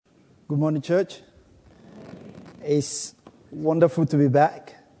Good morning, church. It's wonderful to be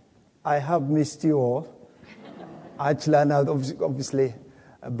back. I have missed you all. Actually, and obviously,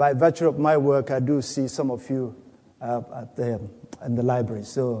 by virtue of my work, I do see some of you in the library.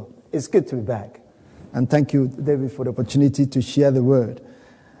 So it's good to be back. And thank you, David, for the opportunity to share the word.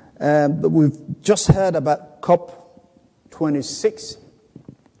 We've just heard about COP26.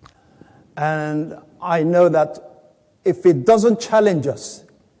 And I know that if it doesn't challenge us,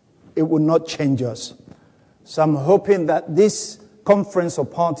 it will not change us. So I'm hoping that this conference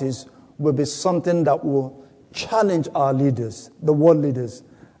of parties will be something that will challenge our leaders, the world leaders,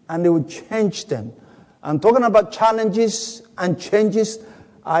 and it will change them. I'm talking about challenges and changes.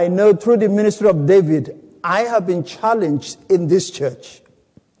 I know through the ministry of David, I have been challenged in this church.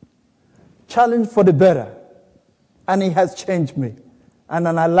 Challenged for the better. And he has changed me. And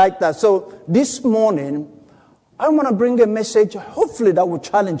I like that. So this morning, I want to bring a message, hopefully that will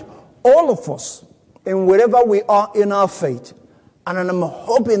challenge all of us in wherever we are in our faith. And I'm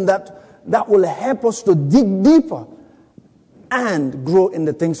hoping that that will help us to dig deeper and grow in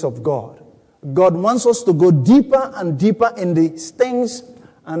the things of God. God wants us to go deeper and deeper in these things.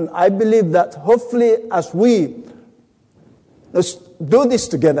 And I believe that hopefully as we do this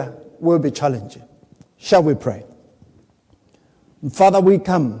together, we'll be challenging. Shall we pray? Father, we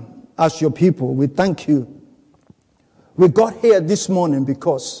come as your people. We thank you. We got here this morning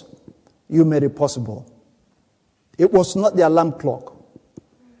because you made it possible. It was not the alarm clock,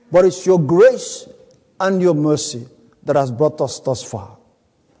 but it's your grace and your mercy that has brought us thus far.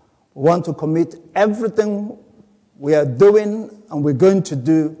 We want to commit everything we are doing and we're going to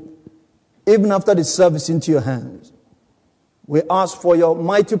do, even after the service, into your hands. We ask for your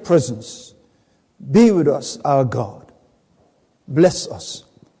mighty presence. Be with us, our God. Bless us,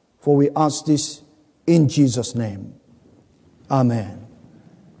 for we ask this in Jesus' name. Amen.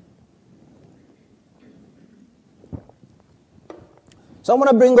 So I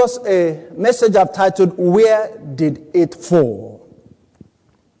want to bring us a message I've titled, Where Did It Fall?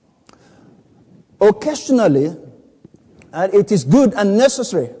 Occasionally, and it is good and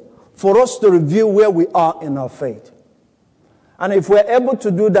necessary for us to review where we are in our faith. And if we're able to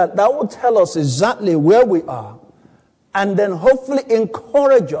do that, that will tell us exactly where we are, and then hopefully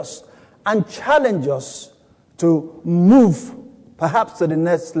encourage us and challenge us to move perhaps to the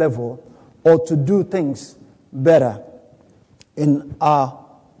next level or to do things better in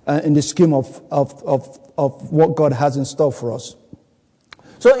the scheme of what God has in store for us.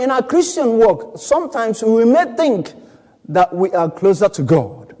 So in our Christian walk, sometimes we may think that we are closer to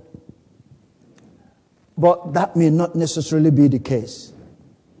God. But that may not necessarily be the case.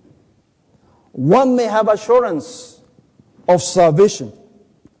 One may have assurance of salvation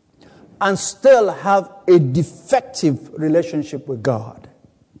and still have a defective relationship with God.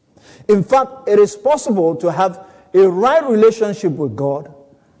 In fact, it is possible to have a right relationship with God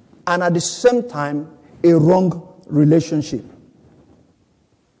and at the same time a wrong relationship.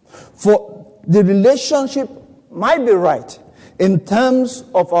 For the relationship might be right in terms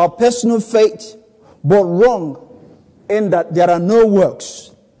of our personal faith, but wrong in that there are no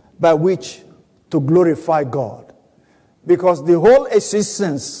works by which to glorify God. Because the whole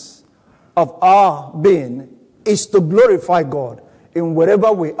existence of our being is to glorify God in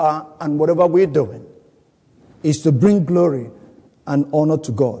wherever we are and whatever we're doing. Is to bring glory and honor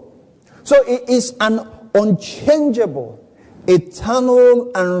to God. So it is an unchangeable,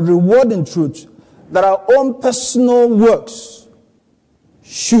 eternal, and rewarding truth that our own personal works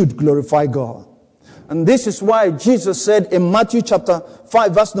should glorify God. And this is why Jesus said in Matthew chapter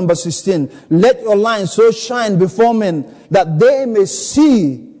 5, verse number 16, let your light so shine before men that they may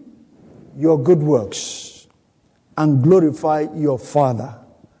see your good works and glorify your Father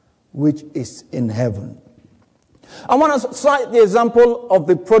which is in heaven. I want to cite the example of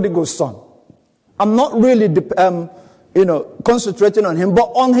the prodigal son. I'm not really, concentrating on him, but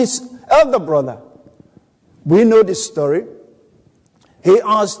on his elder brother. We know this story.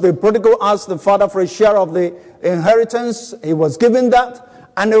 The prodigal asked the father for a share of the inheritance. He was given that,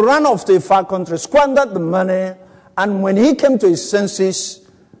 and he ran off to a far country, squandered the money, and when he came to his senses,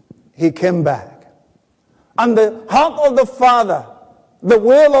 he came back. And the heart of the father, the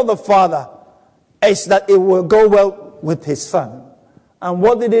will of the father, is that it will go well with his son. And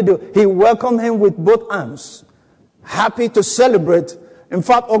what did he do? He welcomed him with both arms, happy to celebrate. In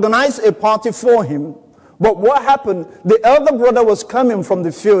fact, organized a party for him. But what happened? The elder brother was coming from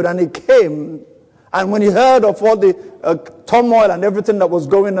the field, and he came. And when he heard of all the turmoil and everything that was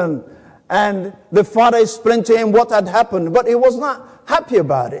going on, and the father explained to him what had happened, but he was not happy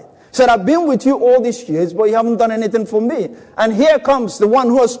about it. Said, I've been with you all these years, but you haven't done anything for me. And here comes the one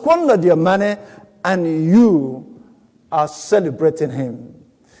who has squandered your money, and you are celebrating him.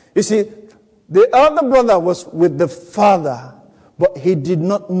 You see, the elder brother was with the father, but he did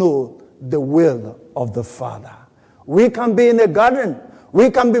not know the will of the father. We can be in a garden. We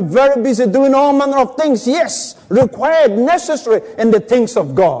can be very busy doing all manner of things. Yes, required, necessary in the things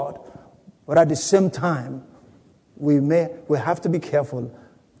of God. But at the same time, we have to be careful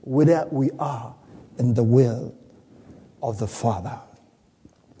whether we are in the will of the Father.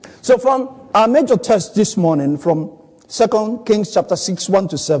 So from our major text this morning, from 2 Kings chapter 6,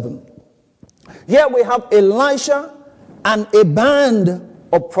 1-7. Here we have Elisha and a band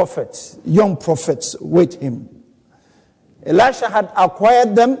of prophets, young prophets with him. Elisha had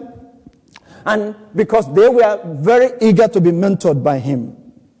acquired them, and because they were very eager to be mentored by him.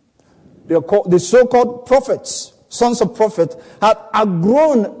 The so-called prophets, sons of prophets, had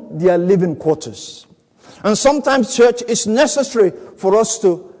outgrown their living quarters. And sometimes, church, it's necessary for us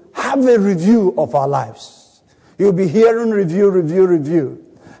to have a review of our lives. You'll be hearing review.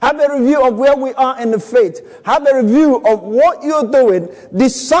 Have a review of where we are in the faith. Have a review of what you're doing. The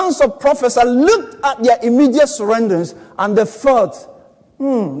sons of prophets looked at their immediate surroundings and they thought,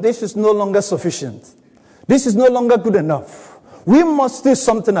 this is no longer sufficient. This is no longer good enough. We must do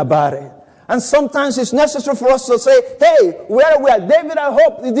something about it. And sometimes it's necessary for us to say, hey, where are we at? David, I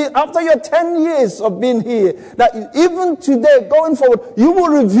hope after your 10 years of being here, that even today, going forward, you will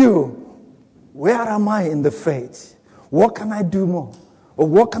review, where am I in the faith? What can I do more? Or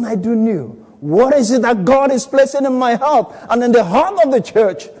what can I do new? What is it that God is placing in my heart and in the heart of the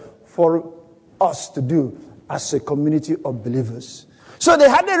church for us to do as a community of believers? So they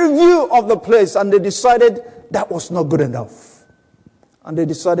had a review of the place and they decided that was not good enough. And they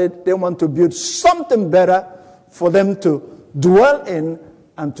decided they want to build something better for them to dwell in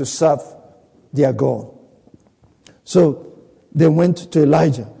and to serve their God. So they went to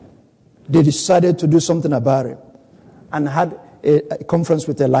Elijah. They decided to do something about it and had a conference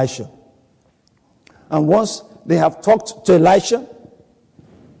with Elisha. And once they have talked to Elisha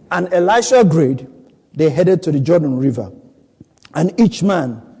and Elisha agreed, they headed to the Jordan River. And each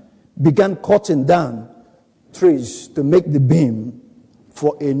man began cutting down trees to make the beam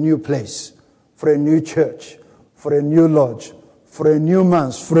for a new place, for a new church, for a new lodge, for a new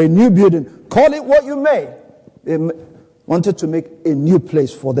manse, for a new building. Call it what you may. They wanted to make a new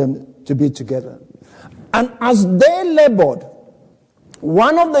place for them to be together. And as they labored,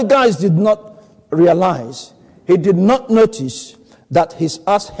 one of the guys did not realize, he did not notice that his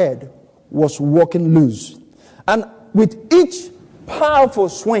ass head was walking loose. And with each powerful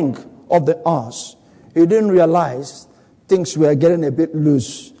swing of the ass, he didn't realize things were getting a bit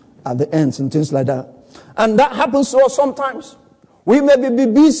loose at the ends and things like that. And that happens to us sometimes. We may be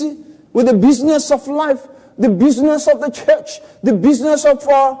busy with the business of life, the business of the church, the business of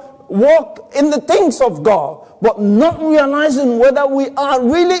our walk in the things of God, but not realizing whether we are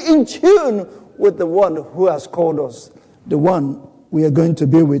really in tune with the one who has called us, the one we are going to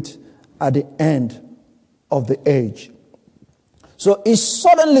be with at the end of the age. So he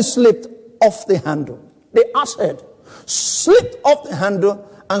suddenly slipped off the handle. The ass head slipped off the handle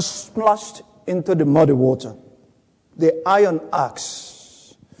and splashed into the muddy water. The iron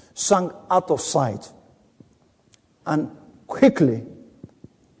axe sank out of sight. And quickly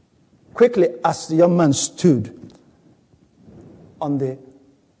as the young man stood on the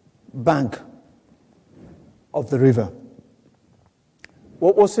bank of the river,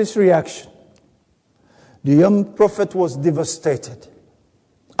 what was his reaction? The young prophet was devastated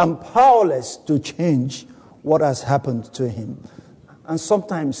and powerless to change what has happened to him. And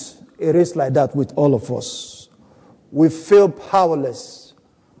sometimes it is like that with all of us. We feel powerless.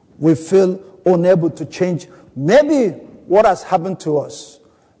 We feel unable to change maybe what has happened to us.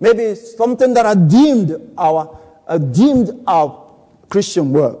 Maybe something that had deemed our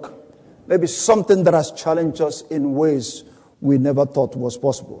Christian work. Maybe something that has challenged us in ways we never thought was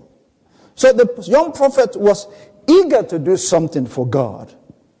possible. So the young prophet was eager to do something for God,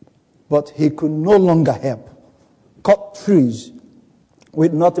 but he could no longer help cut trees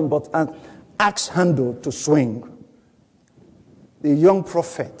with nothing but an axe handle to swing. The young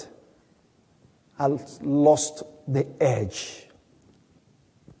prophet has lost the edge.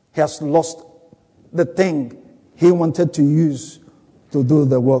 He has lost the thing he wanted to use to do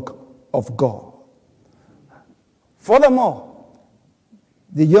the work of God. Furthermore,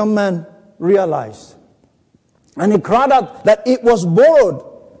 the young man realized, and he cried out that it was borrowed.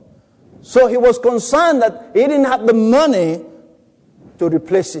 So he was concerned that he didn't have the money to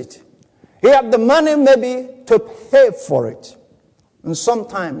replace it. He had the money maybe to pay for it. And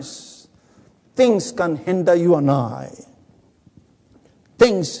sometimes things can hinder you and I.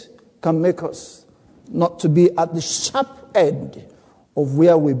 Things can make us not to be at the sharp end of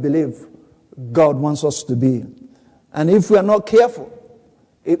where we believe God wants us to be. And if we are not careful,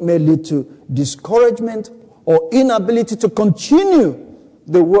 it may lead to discouragement or inability to continue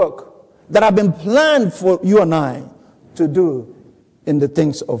the work that have been planned for you and I to do in the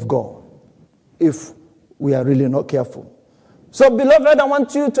things of God, if we are really not careful. So, beloved, I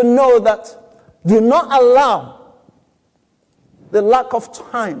want you to know that do not allow the lack of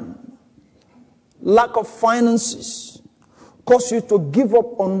time, lack of finances, cause you to give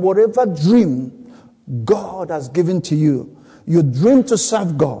up on whatever dream God has given to you. You dream to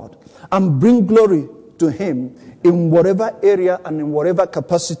serve God and bring glory to Him in whatever area and in whatever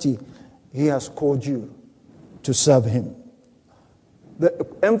capacity He has called you to serve Him. The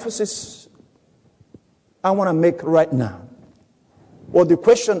emphasis I want to make right now, or the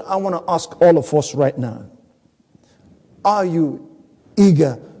question I want to ask all of us right now, are you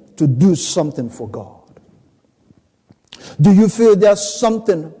eager to do something for God? Do you feel there's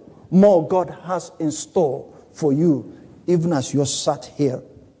something more God has in store for you, even as you're sat here?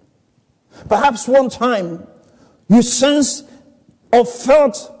 Perhaps one time you sensed or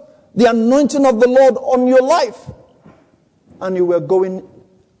felt the anointing of the Lord on your life, and you were going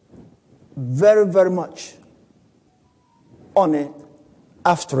very, very much on it,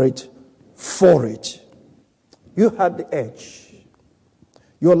 after it, for it. You had the edge.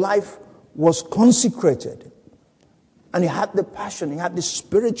 Your life was consecrated, and you had the passion, you had the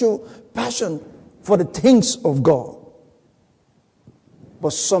spiritual passion for the things of God.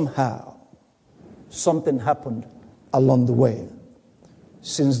 But somehow, something happened along the way.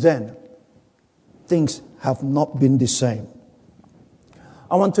 Since then, things have not been the same.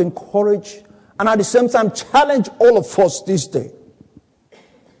 I want to encourage and at the same time challenge all of us this day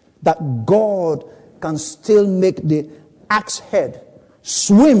that God can still make the axe head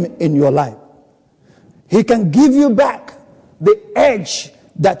swim in your life. He can give you back the edge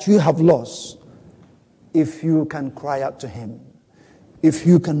that you have lost if you can cry out to Him. If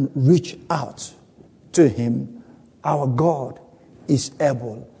you can reach out to Him, our God is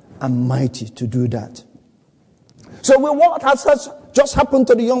able and mighty to do that. So what has just happened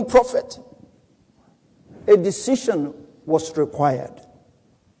to the young prophet? A decision was required.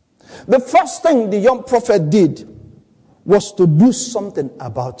 The first thing the young prophet did was to do something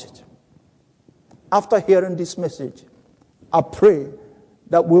about it. After hearing this message, I pray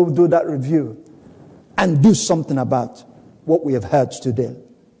that we'll do that review and do something about what we have heard today.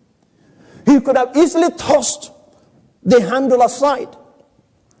 He could have easily tossed the handle aside.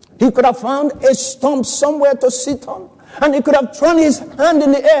 He could have found a stump somewhere to sit on, and he could have thrown his hand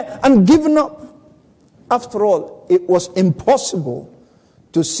in the air and given up. After all, it was impossible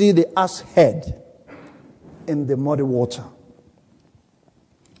to see the ass head in the muddy water.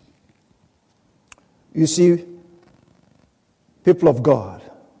 You see, people of God,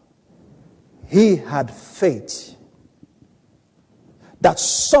 he had faith that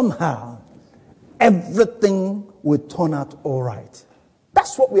somehow everything will turn out all right.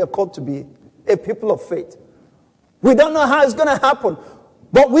 That's what we are called to be, a people of faith. We don't know how it's going to happen,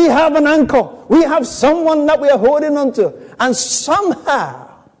 but we have an anchor. We have someone that we are holding on to, and somehow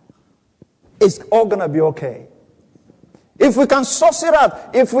it's all going to be okay. If we can source it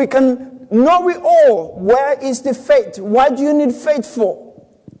out, if we can know it all, where is the faith? Why do you need faith for?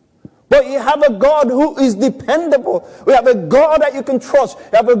 But you have a God who is dependable. We have a God that you can trust.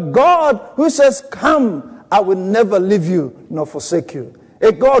 You have a God who says, come, I will never leave you nor forsake you.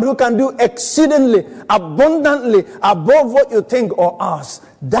 A God who can do exceedingly, abundantly, above what you think or ask.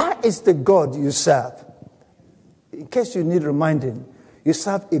 That is the God you serve. In case you need reminding, you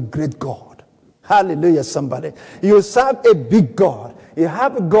serve a great God. Hallelujah, somebody. You serve a big God. You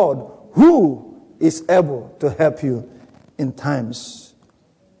have a God who is able to help you in times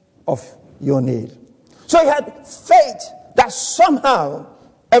of your need. So he had faith that somehow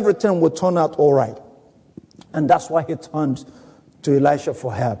everything would turn out all right. And that's why he turned to Elisha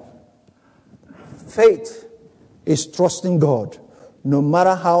for help. Faith is trusting God no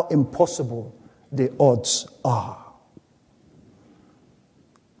matter how impossible the odds are.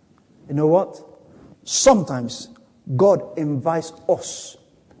 You know what? Sometimes God invites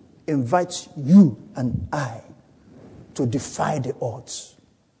you and I to defy the odds.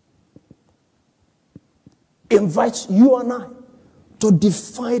 Invites you and I to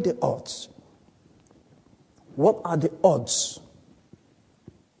defy the odds. What are the odds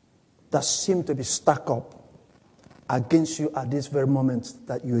that seem to be stacked up against you at this very moment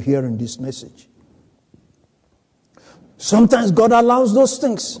that you're hearing this message? Sometimes God allows those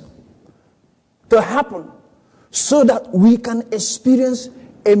things to happen so that we can experience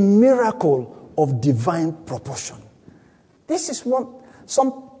a miracle of divine proportion. This is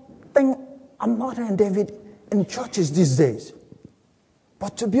something I'm not hearing, David, in churches these days.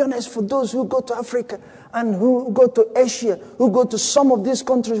 But to be honest, for those who go to Africa and who go to Asia, who go to some of these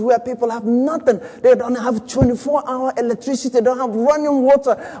countries where people have nothing, they don't have 24-hour electricity, they don't have running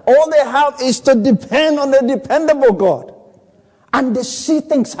water. All they have is to depend on the dependable God. And they see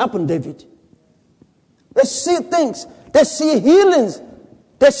things happen, David. They see things. They see healings.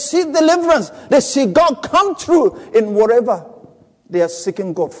 They see deliverance. They see God come through in whatever they are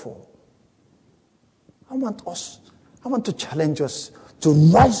seeking God for. I want to challenge us to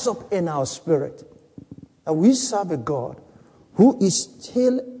rise up in our spirit that we serve a God who is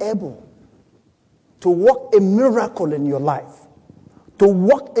still able to work a miracle in your life, to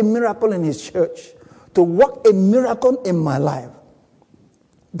work a miracle in His church, to work a miracle in my life.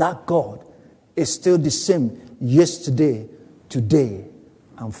 That God is still the same yesterday, today,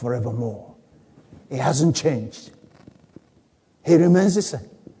 and forevermore. He hasn't changed. He remains the same.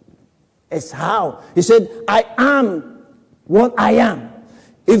 It's how. He said, I am what I am.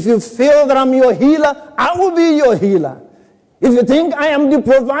 If you feel that I'm your healer, I will be your healer. If you think I am the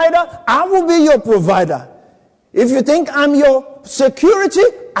provider, I will be your provider. If you think I'm your security,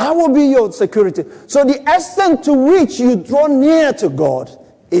 I will be your security. So the extent to which you draw near to God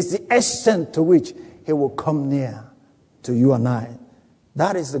is the extent to which He will come near to you and I.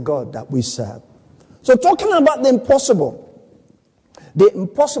 That is the God that we serve. So talking about the impossible,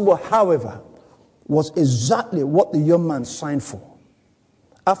 however, was exactly what the young man signed for.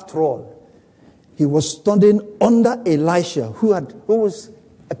 After all, he was studying under Elisha, who was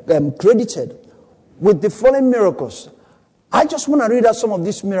credited with the following miracles. I just want to read out some of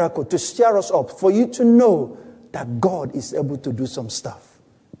these miracles to stir us up, for you to know that God is able to do some stuff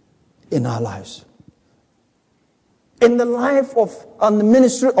in our lives. In the life and the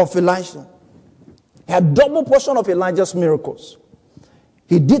ministry of Elisha, he had double portion of Elijah's miracles.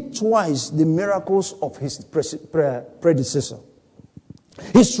 He did twice the miracles of his predecessor.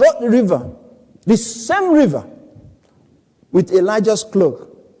 He struck the river, the same river, with Elijah's cloak,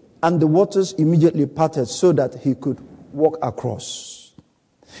 and the waters immediately parted so that he could walk across.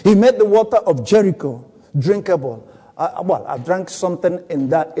 He made the water of Jericho drinkable. I drank something in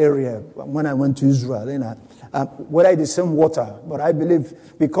that area when I went to Israel. Whether it's the same water, but I believe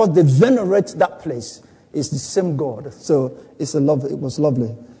because they venerate that place, it's the same God. So it was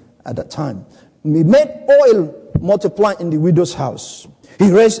lovely at that time. He made oil multiply in the widow's house.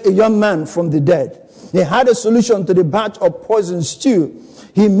 He raised a young man from the dead. He had a solution to the batch of poison stew.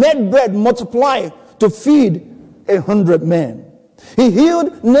 He made bread multiply to feed 100 men. He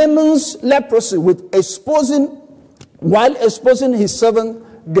healed Naaman's leprosy while exposing his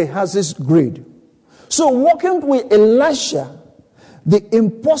servant Gehazi's greed. So working with Elisha, the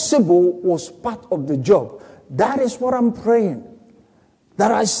impossible was part of the job. That is what I'm praying.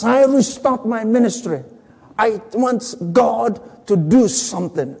 That as I restart my ministry, I want God to do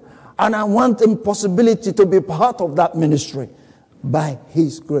something. And I want impossibility to be part of that ministry by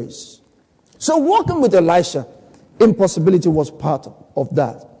His grace. So working with Elisha, impossibility was part of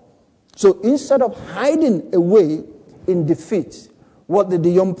that. So instead of hiding away in defeat, what did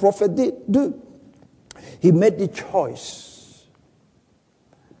the young prophet do? He made the choice.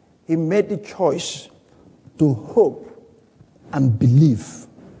 He made the choice to hope and believe,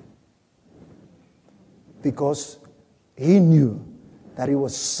 because he knew that he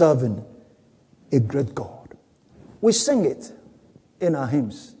was serving a great God. We sing it in our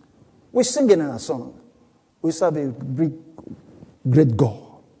hymns. We sing it in our song. We serve a great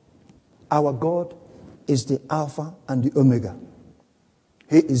God. Our God is the Alpha and the Omega.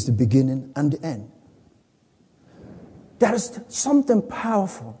 He is the beginning and the end. There is something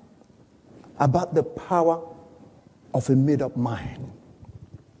powerful about the power of a made-up mind.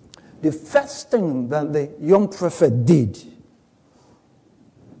 The first thing that the young prophet did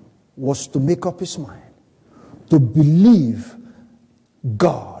was to make up his mind, to believe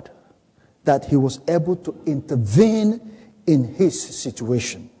God, that He was able to intervene in his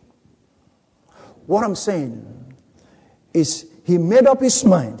situation. What I'm saying is he made up his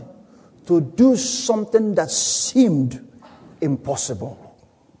mind to do something that seemed impossible.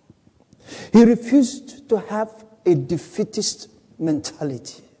 He refused to have a defeatist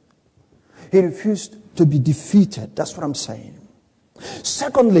mentality. He refused to be defeated. That's what I'm saying.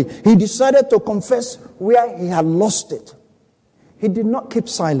 Secondly, he decided to confess where he had lost it. He did not keep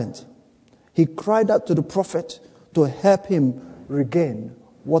silent. He cried out to the prophet to help him regain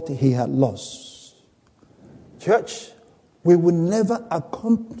what he had lost. Church, we will never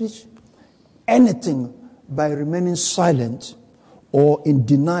accomplish anything by remaining silent or in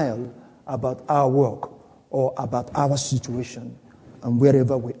denial about our work or about our situation and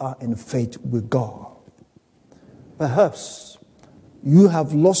wherever we are in faith with God. Perhaps you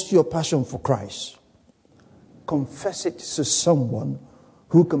have lost your passion for Christ. Confess it to someone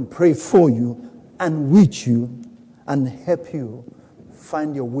who can pray for you and with you and help you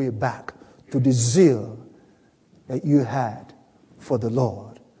find your way back to the zeal that you had for the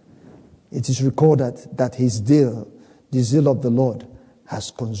Lord. It is recorded that the zeal of the Lord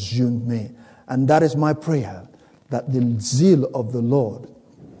has consumed me. And that is my prayer, that the zeal of the Lord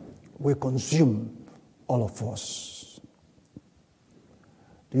will consume all of us.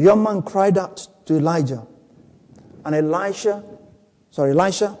 The young man cried out to Elijah, and Elisha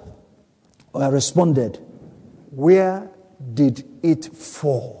responded, "Where did it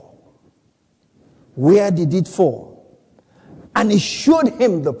fall? Where did it fall?" And he showed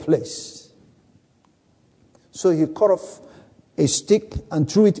him the place. So he cut off a stick and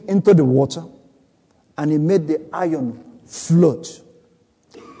threw it into the water, and he made the iron float,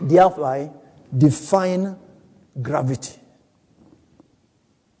 thereby defying gravity.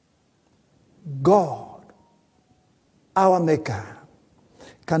 God, our Maker,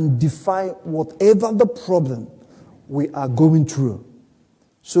 can defy whatever the problem we are going through,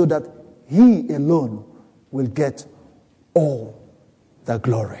 so that He alone will get all the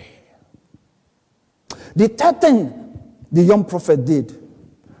glory. The third thing the young prophet did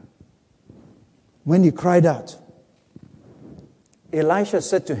when he cried out, Elisha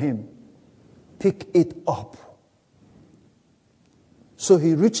said to him, "Pick it up." So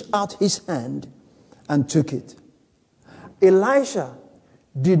he reached out his hand and took it. Elisha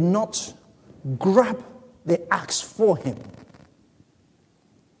did not grab the axe for him.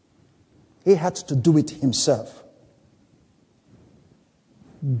 He had to do it himself.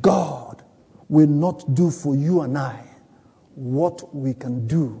 God will not do for you and I what we can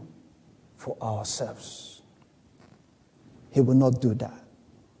do for ourselves. He will not do that.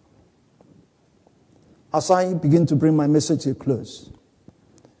 As I begin to bring my message to a close,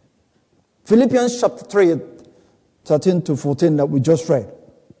 Philippians chapter 3, 13 to 14 that we just read.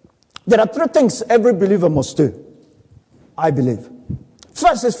 There are three things every believer must do, I believe.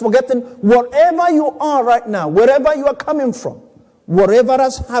 First is forgetting wherever you are right now, wherever you are coming from, whatever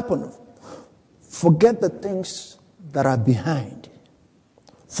has happened, forget the things that are behind.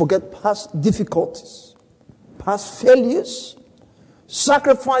 Forget past difficulties, past failures,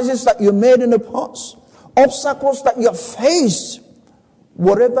 sacrifices that you made in the past, obstacles that you have faced.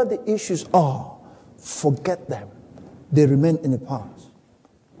 Whatever the issues are, forget them. They remain in the past.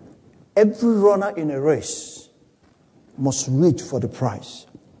 Every runner in a race must reach for the prize.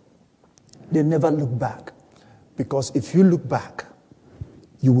 They never look back, because if you look back,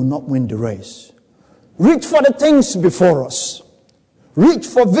 you will not win the race. Reach for the things before us. Reach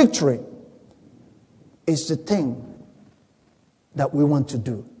for victory. It's the thing that we want to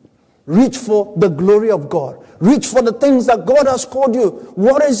do. Reach for the glory of God. Reach for the things that God has called you.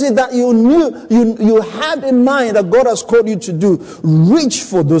 What is it that you had in mind that God has called you to do? Reach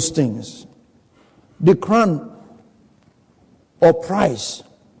for those things. The crown or prize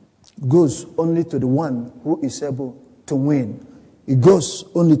goes only to the one who is able to win. It goes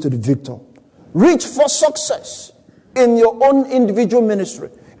only to the victor. Reach for success in your own individual ministry,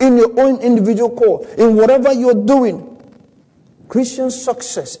 in your own individual call, in whatever you're doing. Christian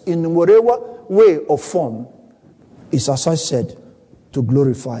success in whatever way or form is, as I said, to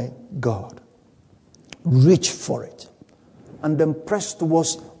glorify God. Reach for it. And then press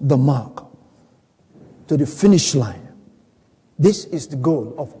towards the mark, to the finish line. This is the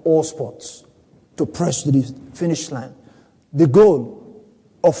goal of all sports, to press to the finish line. The goal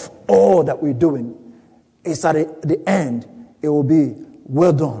of all that we're doing is that at the end, it will be,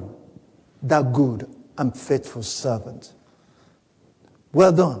 "Well done, that good and faithful servant.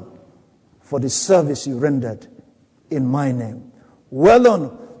 Well done for the service you rendered in my name. Well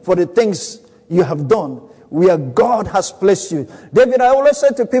done for the things you have done where God has placed you." David, I always say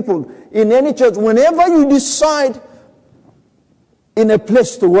to people in any church, whenever you decide in a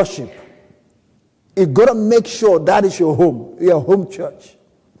place to worship, you got to make sure that is your home, your home church.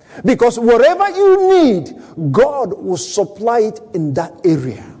 Because whatever you need, God will supply it in that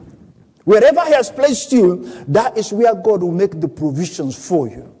area. Wherever He has placed you, that is where God will make the provisions for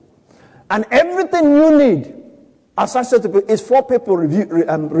you. And everything you need, as I said to people, is for people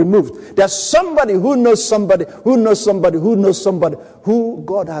removed. There's somebody who knows somebody, who knows somebody, who knows somebody, who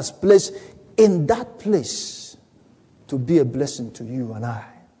God has placed in that place to be a blessing to you and I.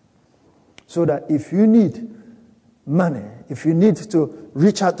 So that if you need money, if you need to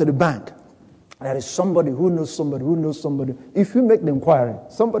reach out to the bank, There is somebody who knows somebody who knows somebody. If you make the inquiry,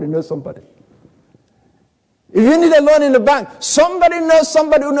 somebody knows somebody. If you need a loan in the bank, somebody knows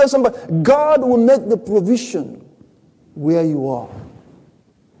somebody who knows somebody. God will make the provision where you are.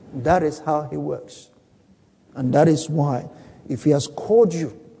 That is how He works. And that is why, if He has called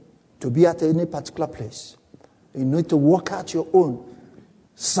you to be at any particular place, you need to work out your own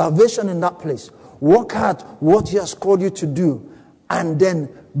salvation in that place. Work out what He has called you to do, and then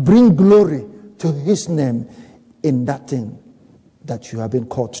bring glory to His name in that thing that you have been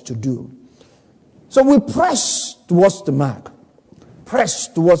called to do. So we press towards the mark. Press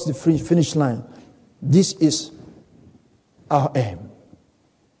towards the finish line. This is our aim.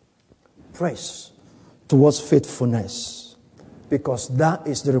 Press towards faithfulness, because that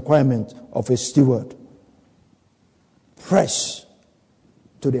is the requirement of a steward. Press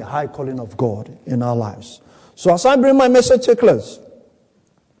to the high calling of God in our lives. So as I bring my message to a close,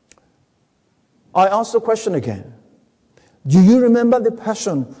 I ask the question again. Do you remember the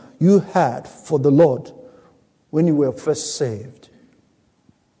passion you had for the Lord when you were first saved?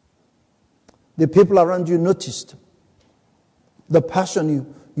 The people around you noticed the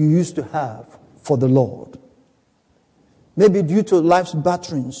passion you used to have for the Lord. Maybe due to life's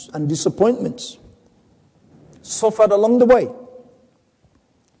batterings and disappointments suffered along the way.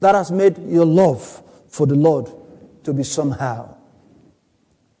 That has made your love for the Lord to be somehow.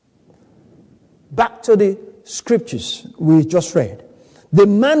 Back to the scriptures we just read. The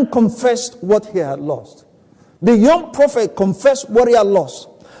man confessed what he had lost. The young prophet confessed what he had lost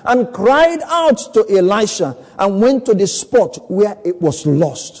and cried out to Elisha and went to the spot where it was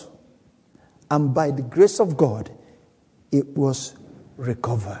lost. And by the grace of God, it was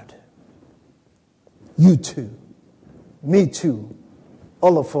recovered. You too, me too,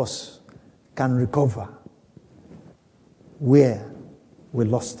 all of us can recover where we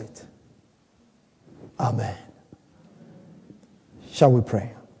lost it. Amen. Shall we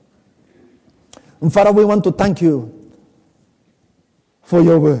pray? And Father, we want to thank you for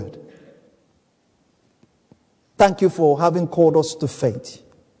your word. Thank you for having called us to faith.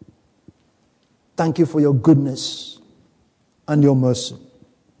 Thank you for your goodness and your mercy.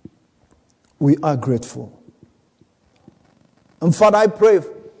 We are grateful. And Father, I pray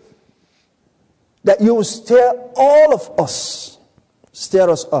that you will stir all of us, stir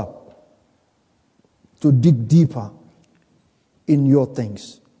us up to dig deeper in your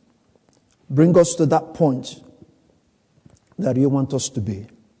things. Bring us to that point that you want us to be.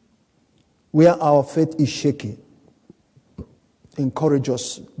 Where our faith is shaky, encourage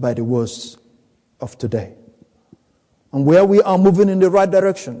us by the words of today. And where we are moving in the right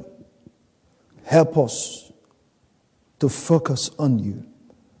direction, help us to focus on you.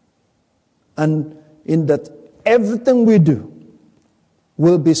 And in that everything we do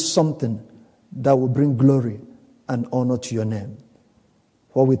will be something that will bring glory and honor to your name.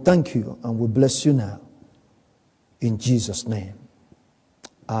 For we thank you and we bless you now. In Jesus' name.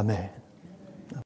 Amen.